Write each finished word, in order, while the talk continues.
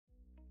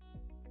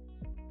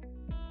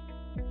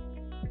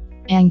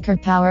Anchor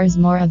powers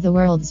more of the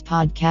world's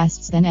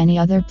podcasts than any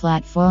other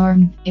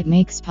platform. It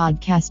makes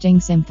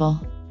podcasting simple.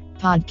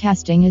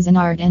 Podcasting is an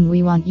art, and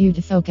we want you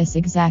to focus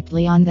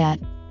exactly on that.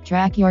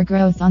 Track your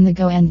growth on the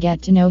go and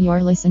get to know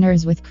your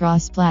listeners with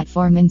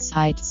cross-platform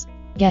insights.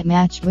 Get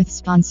matched with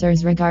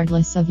sponsors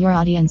regardless of your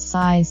audience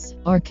size,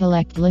 or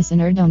collect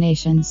listener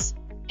donations.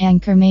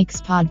 Anchor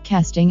makes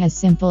podcasting as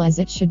simple as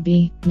it should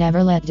be.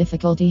 Never let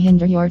difficulty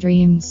hinder your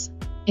dreams.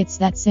 It's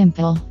that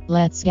simple.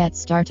 Let's get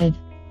started.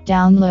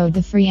 Download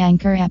the free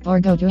Anchor app or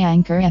go to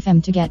Anchor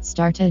FM to get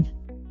started.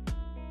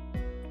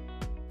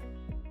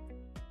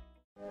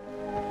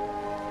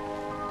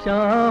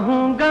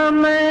 चाहूंगा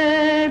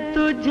मैं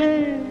तुझे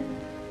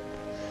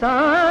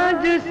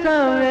सांझ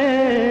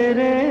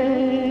सवेरे,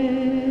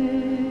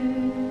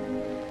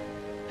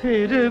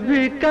 फिर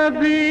भी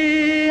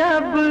कभी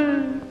अब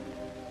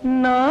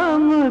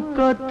नाम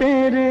को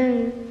तेरे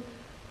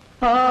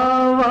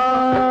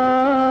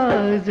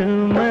आवाज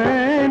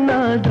मैं न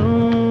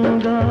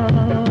दूंगा,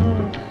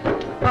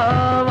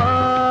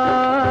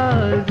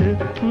 आवाज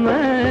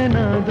मैं न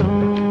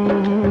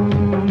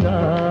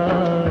दूंगा।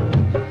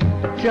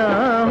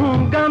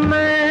 चाहूंगा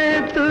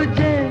मैं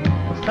तुझे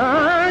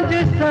सांझ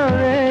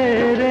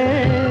सवेरे,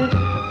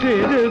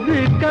 फिर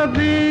भी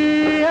कभी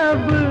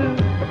अब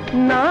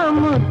नाम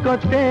को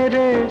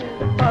तेरे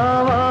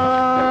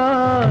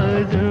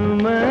आवाज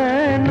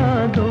मैं न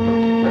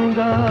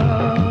दूंगा,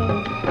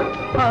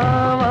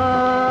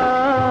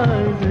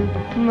 आवाज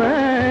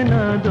मैं न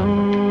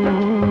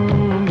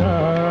दूंगा।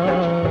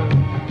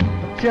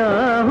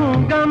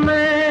 चाहूंगा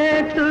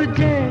मैं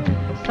तुझे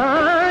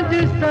सांझ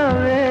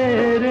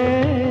सवेरे।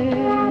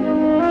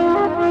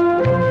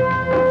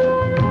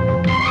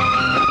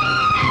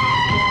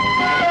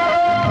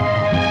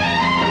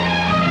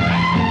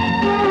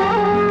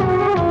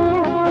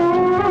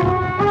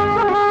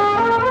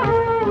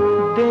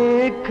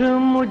 देख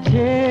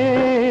मुझे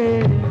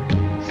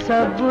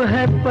सब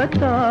है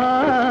पता,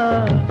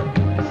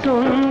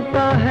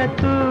 सुनता है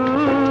तू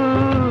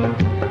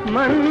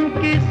मन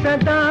की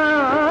सदा।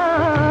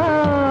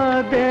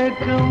 देख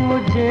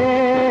मुझे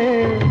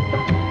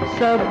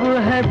सब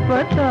है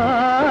पता,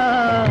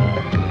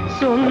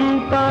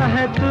 सुनता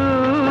है तू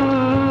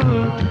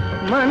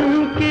मन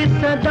की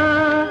सदा।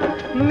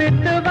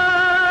 मितवा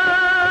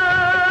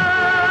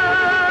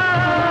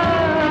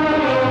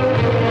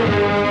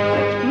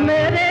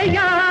मेरे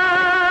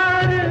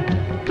यार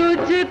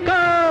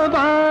तुझको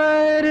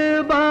बार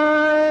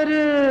बार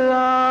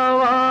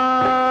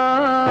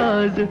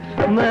आवाज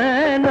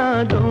मैं न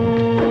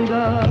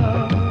दूंगा,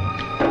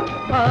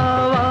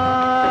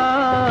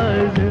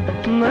 आवाज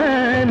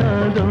मैं न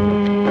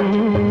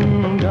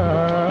दूंगा।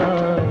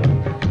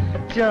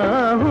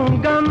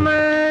 चाहूंगा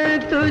मैं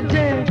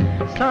तुझे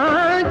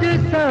सांझ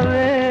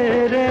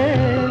सवेरे,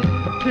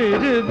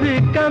 फिर भी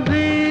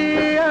कभी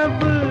अब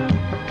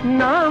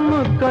नाम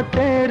को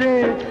तेरे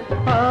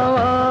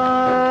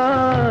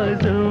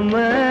आवाज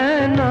मैं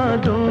न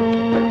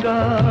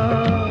दूंगा,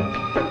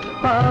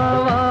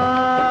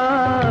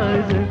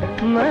 आवाज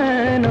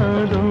मैं न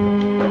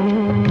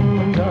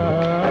दूंगा।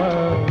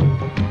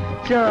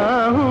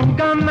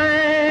 चाहूंगा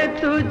मैं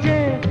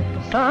तुझे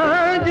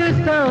सांझ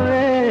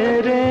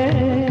सवेरे।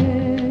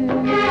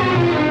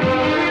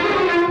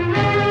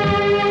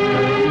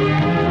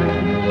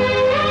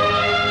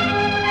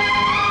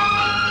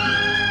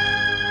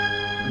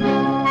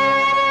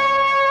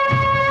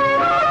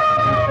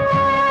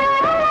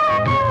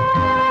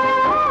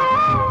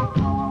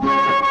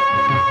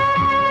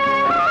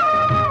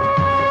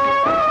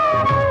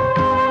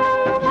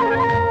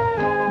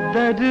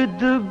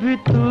 दर्द भी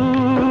तू,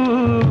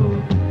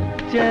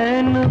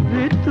 चैन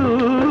भी तू,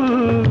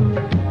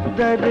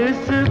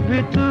 दर्स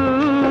भी तू,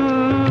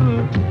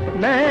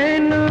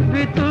 नैन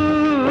भी तू।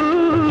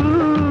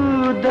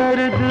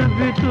 दर्द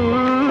भी तू,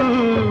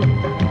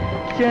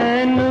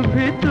 चैन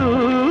भी तू,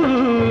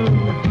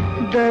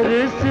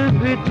 दर्स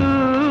भी तू,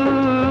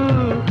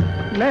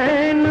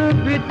 नैन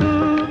भी तू।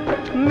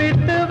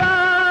 मितवा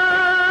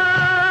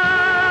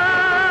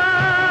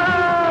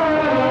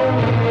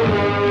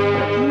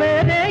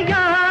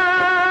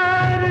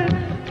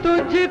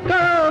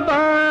तुझको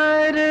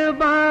बार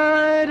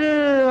बार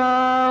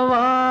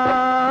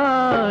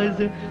आवाज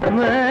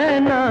मैं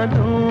न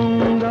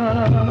दूंगा,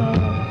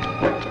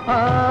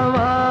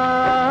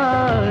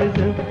 आवाज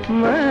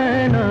मैं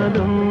न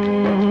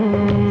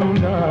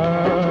दूंगा।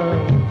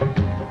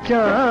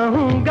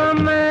 चाहूंगा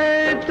मैं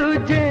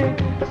तुझे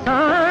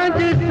सांझ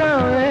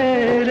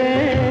सवेरे,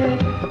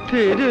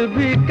 फिर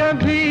भी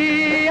कभी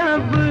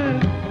अब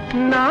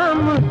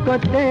नाम को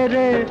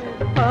तेरे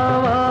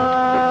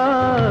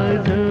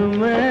आवाज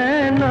मैं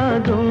न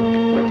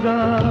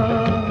दूंगा,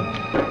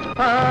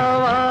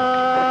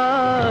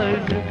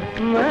 आवाज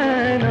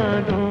मैं न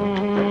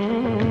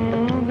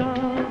दूंगा,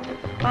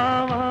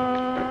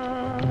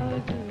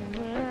 आवाज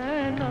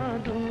मैं न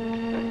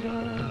दूंगा,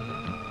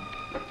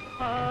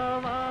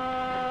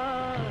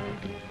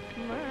 आवाज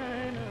मैं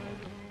न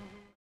दूंगा।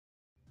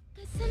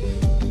 कसम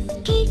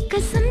की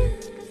कसम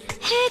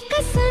है,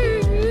 कसम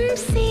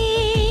से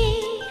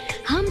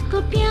हमको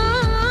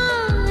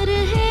प्यार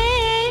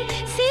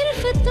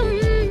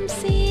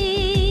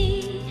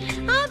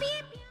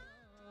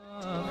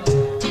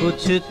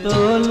कुछ तो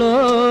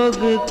लोग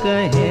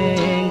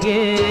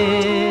कहेंगे,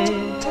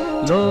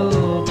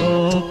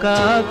 लोगों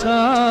का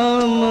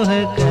काम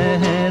है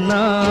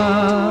कहना।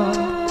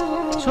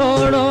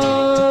 छोड़ो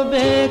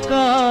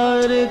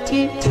बेकार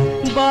की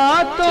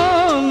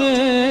बातों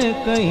में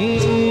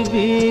कहीं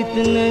बीत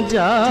न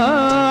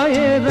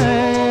जाए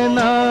रहना।